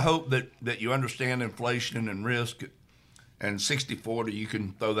 I hope that you understand inflation and risk, and 60-40. You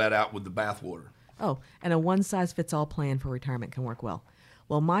can throw that out with the bathwater. Oh, and a one-size-fits-all plan for retirement can work well.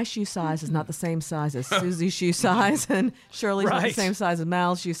 Well, my shoe size is not the same size as Susie's shoe size, and Shirley's not the Right. same size as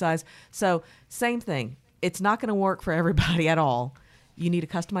Mal's shoe size. So, same thing. It's not going to work for everybody at all. You need a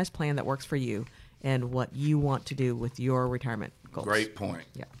customized plan that works for you and what you want to do with your retirement goals. Great point.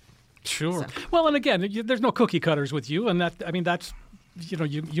 Yeah. Sure. So- Well, and again, there's no cookie cutters with you, and that's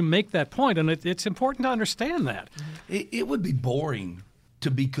you make that point, and it's important to understand that. It would be boring to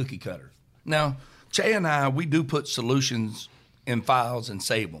be cookie cutter. Now, Chae and I, we do put solutions in files and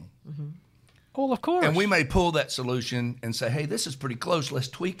save them. Mm-hmm. Well, of course. And we may pull that solution and say, hey, this is pretty close. Let's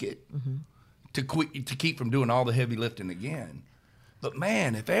tweak it to keep from doing all the heavy lifting again. But,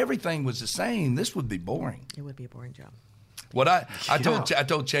 man, if everything was the same, this would be boring. It would be a boring job. What I told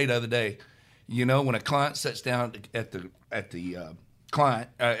Chae the other day, when a client sits down at the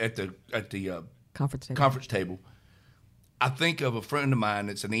conference table, I think of a friend of mine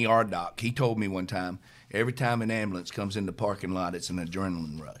that's an ER doc. He told me one time, every time an ambulance comes in the parking lot, it's an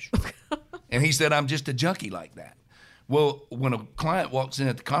adrenaline rush. And he said, I'm just a junkie like that. Well, when a client walks in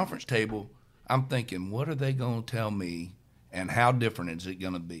at the conference table, I'm thinking, what are they going to tell me, and how different is it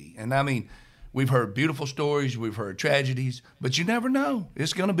going to be? And I mean, we've heard beautiful stories, we've heard tragedies, but you never know.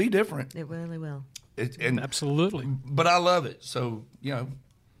 It's going to be different. It really will. Absolutely. But I love it. So,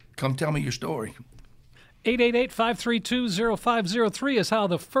 come tell me your story.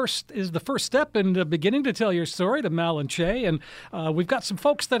 888-532-0503 is the first step in beginning to tell your story to Mal and Chae. And we've got some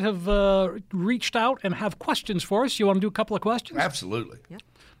folks that have reached out and have questions for us. You want to do a couple of questions? Absolutely. Yep.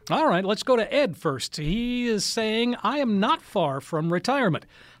 All right, let's go to Ed first. He is saying, I am not far from retirement.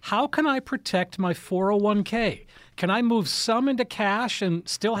 How can I protect my 401k? Can I move some into cash and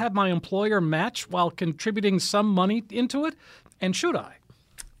still have my employer match while contributing some money into it? And should I?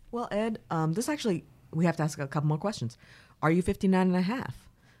 Well, Ed, we have to ask a couple more questions. Are you 59 and a half?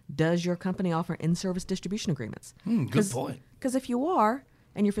 Does your company offer in-service distribution agreements? Good point. Because if you are,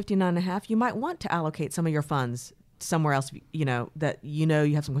 and you're 59 and a half, you might want to allocate some of your funds somewhere else, that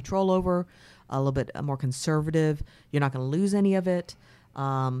you have some control over, a little bit more conservative. You're not going to lose any of it.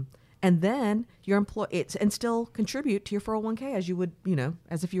 and then your and still contribute to your 401k as you would,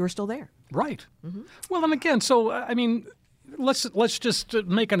 as if you were still there. Right. Well, and again, so I mean, let's just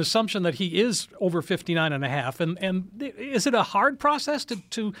make an assumption that he is over 59 and a half, and is it a hard process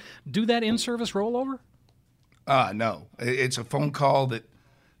to do that in-service rollover? No, it's a phone call that,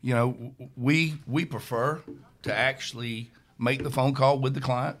 we prefer to actually make the phone call with the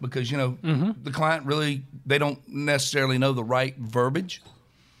client because, the client really, they don't necessarily know the right verbiage,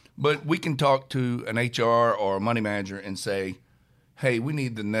 but we can talk to an HR or a money manager and say, hey, we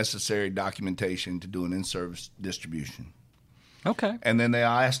need the necessary documentation to do an in-service distribution. Okay. And then they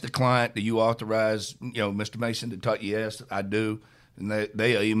ask the client, do you authorize, Mr. Mason to talk? Yes, I do. And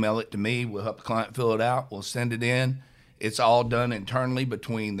they email it to me. We'll help the client fill it out. We'll send it in. It's all done internally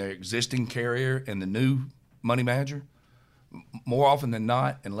between their existing carrier and the new money manager. More often than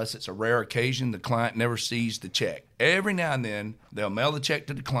not, unless it's a rare occasion, the client never sees the check. Every now and then, they'll mail the check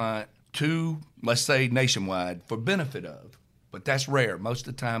to the client to, let's say, Nationwide for benefit of. But that's rare. Most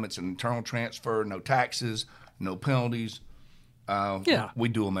of the time, it's an internal transfer, no taxes, no penalties. We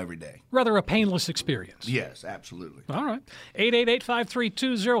do them every day. Rather a painless experience. Yes, absolutely. All right.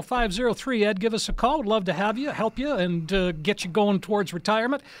 888-532-0503. Ed, give us a call. We'd love to have you, help you, and get you going towards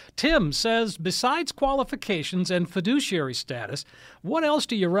retirement. Tim says, besides qualifications and fiduciary status, what else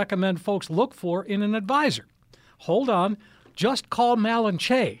do you recommend folks look for in an advisor? Hold on. Just call Mal and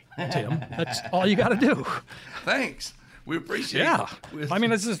Chae, Tim. That's all you got to do. Thanks. We appreciate it. Yeah. I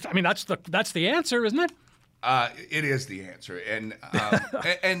mean, that's the answer, isn't it? It is the answer, and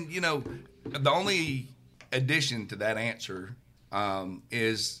the only addition to that answer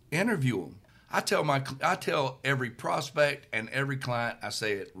is interview them. I tell every prospect and every client, I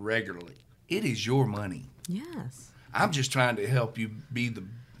say it regularly. It is your money. Yes. I'm just trying to help you be the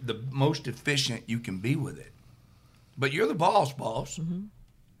most efficient you can be with it. But you're the boss. Mm-hmm.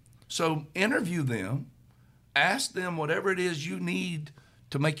 So interview them, ask them whatever it is you need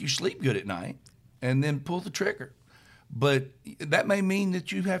to make you sleep good at night, and then pull the trigger. But that may mean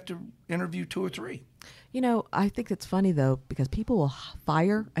that you have to interview 2 or 3. I think it's funny, though, because people will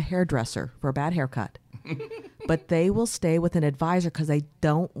fire a hairdresser for a bad haircut, but they will stay with an advisor because they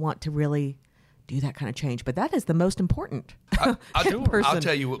don't want to really do that kind of change. But that is the most important person. I'll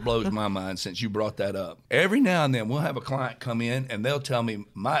tell you what blows my mind since you brought that up. Every now and then we'll have a client come in, and they'll tell me,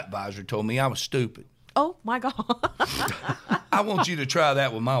 my advisor told me I was stupid. Oh, my God. I want you to try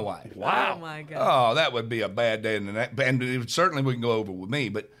that with my wife. Wow. Oh, my God. Oh, that would be a bad day. And certainly we can go over with me,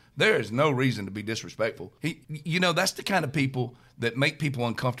 but there is no reason to be disrespectful. That's the kind of people that make people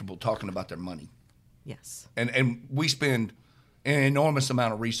uncomfortable talking about their money. Yes. And we spend an enormous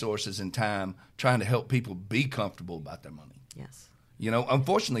amount of resources and time trying to help people be comfortable about their money. Yes.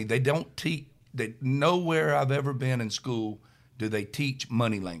 Unfortunately, they don't teach, nowhere I've ever been in school do they teach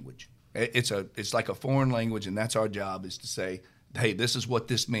money language. It's like a foreign language, and that's our job, is to say, hey, this is what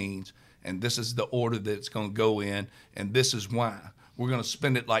this means, and this is the order that it's going to go in, and this is why. We're going to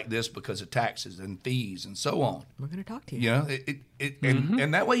spend it like this because of taxes and fees and so on. We're going to talk to you.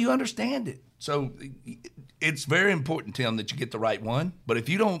 And that way you understand it. So it's very important, Tim, that you get the right one. But if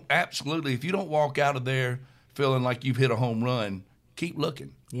you don't walk out of there feeling like you've hit a home run, keep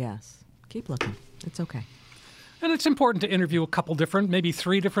looking. Yes. Keep looking. It's okay. And it's important to interview a couple different, maybe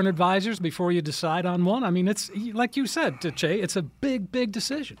 3 different advisors before you decide on one. I mean, it's like you said, Chae, it's a big, big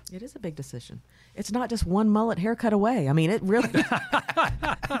decision. It is a big decision. It's not just one mullet haircut away. I mean, it really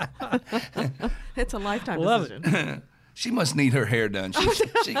it's a lifetime decision. It. She must need her hair done.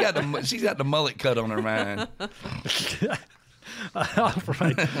 She's got the mullet cut on her mind. All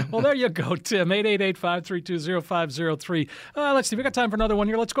right. Well, there you go, Tim. 888-532-0503. Let's see. We got time for another one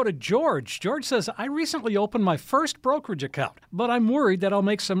here. Let's go to George. George says, I recently opened my first brokerage account, but I'm worried that I'll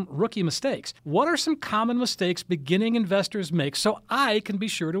make some rookie mistakes. What are some common mistakes beginning investors make so I can be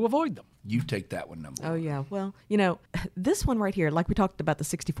sure to avoid them? You take that one, number one. Oh, yeah. Well, this one right here, like we talked about the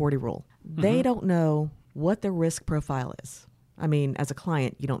 60-40 rule, they don't know what the risk profile is. I mean, as a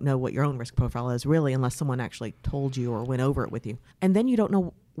client, you don't know what your own risk profile is really unless someone actually told you or went over it with you. And then you don't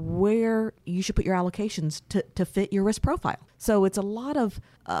know where you should put your allocations to fit your risk profile. So it's a lot of,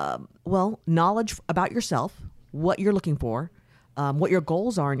 knowledge about yourself, what you're looking for, what your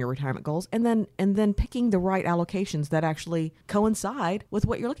goals are in your retirement goals, and then picking the right allocations that actually coincide with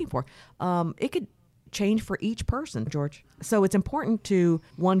what you're looking for. It could change for each person, George. So it's important to,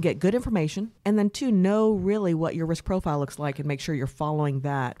 1, get good information, and then 2, know really what your risk profile looks like and make sure you're following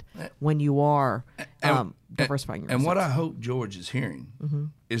that when you are diversifying your And assets. what I hope George is hearing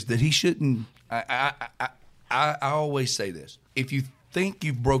is that he shouldn't, I always say this, if you think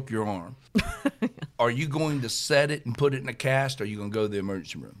you've broke your arm, are you going to set it and put it in a cast, or are you going to go to the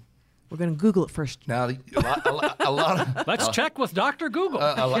emergency room? We're going to Google it first. Now, a lot of Let's check with Dr. Google.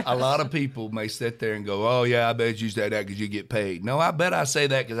 a lot of people may sit there and go, "Oh yeah, I bet you say that because you get paid." No, I bet I say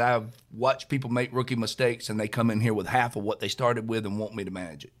that because I've watched people make rookie mistakes and they come in here with half of what they started with and want me to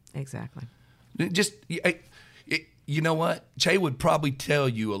manage it. Exactly. You know what? Chae would probably tell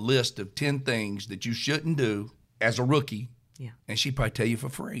you a list of 10 things that you shouldn't do as a rookie. Yeah. And she'd probably tell you for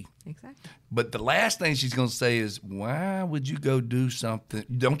free. Exactly. But the last thing she's going to say is, why would you go do something?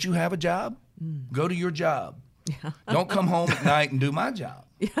 Don't you have a job? Go to your job. Yeah. Don't come home at night and do my job.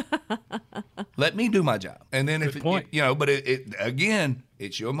 Let me do my job. And then again,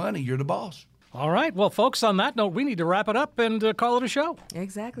 it's your money. You're the boss. All right. Well, folks, on that note, we need to wrap it up and call it a show.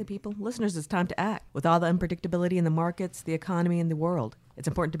 Exactly, people. Listeners, it's time to act. With all the unpredictability in the markets, the economy, and the world, it's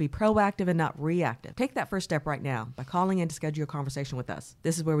important to be proactive and not reactive. Take that first step right now by calling in to schedule a conversation with us.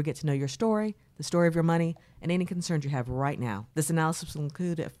 This is where we get to know your story, the story of your money, and any concerns you have right now. This analysis will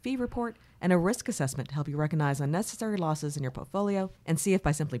include a fee report and a risk assessment to help you recognize unnecessary losses in your portfolio and see if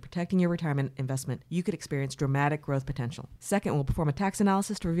by simply protecting your retirement investment, you could experience dramatic growth potential. Second, we'll perform a tax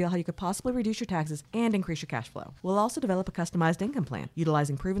analysis to reveal how you could possibly reduce your taxes and increase your cash flow. We'll also develop a customized income plan,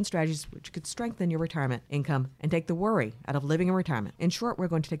 utilizing proven strategies which could strengthen your retirement income and take the worry out of living in retirement. In short, we're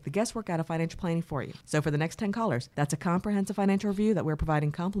going to take the guesswork out of financial planning for you. So for the next 10 callers, that's a comprehensive financial review that we're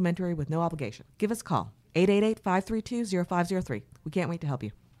providing complimentary with no obligation. Give us a call, 888-532-0503. We can't wait to help you.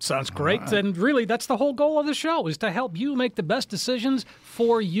 Sounds great. Right. And really, that's the whole goal of the show, is to help you make the best decisions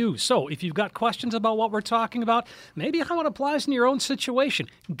for you. So if you've got questions about what we're talking about, maybe how it applies in your own situation,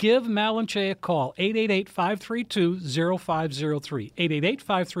 give Mal and Chae a call, 888-532-0503,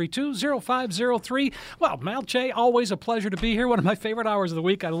 888-532-0503. Well, Mal, Chae, always a pleasure to be here. One of my favorite hours of the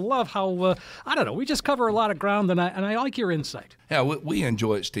week. I love how, we just cover a lot of ground, and I like your insight. Yeah, we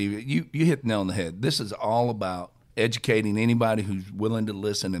enjoy it, Steve. You hit the nail on the head. This is all about educating anybody who's willing to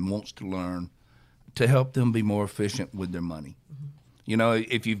listen and wants to learn to help them be more efficient with their money. Mm-hmm. You know,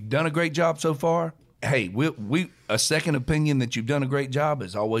 if you've done a great job so far, hey, we a second opinion that you've done a great job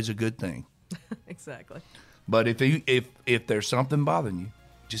is always a good thing. Exactly. But if there's something bothering you,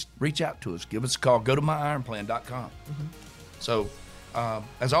 just reach out to us. Give us a call. Go to myironplan.com. Mm-hmm. So,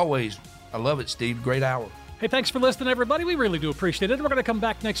 as always, I love it, Steve. Great hour. Hey, thanks for listening, everybody. We really do appreciate it. We're going to come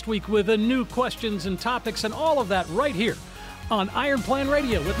back next week with new questions and topics and all of that right here on Iron Plan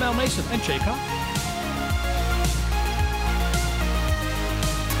Radio with Mal Mason and Chae Kyle.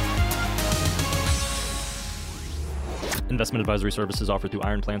 Investment advisory services offered through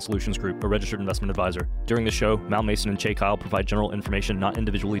Iron Plan Solutions Group, a registered investment advisor. During the show, Mal Mason and Chae Kyle provide general information, not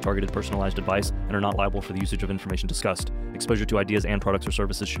individually targeted personalized advice, and are not liable for the usage of information discussed. Exposure to ideas and products or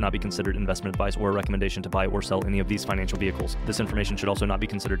services should not be considered investment advice or a recommendation to buy or sell any of these financial vehicles. This information should also not be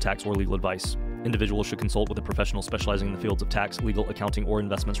considered tax or legal advice. Individuals should consult with a professional specializing in the fields of tax, legal, accounting, or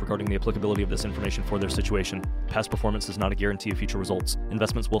investments regarding the applicability of this information for their situation. Past performance is not a guarantee of future results.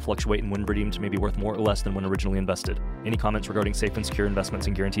 Investments will fluctuate and when redeemed may be worth more or less than when originally invested. Any comments regarding safe and secure investments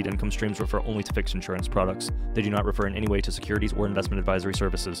and guaranteed income streams refer only to fixed insurance products. They do not refer in any way to securities or investment advisory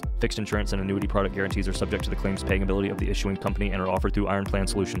services. Fixed insurance and annuity product guarantees are subject to the claims paying ability of the issuing company and are offered through Iron Plan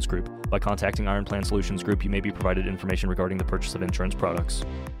Solutions Group. By contacting Iron Plan Solutions Group, you may be provided information regarding the purchase of insurance products.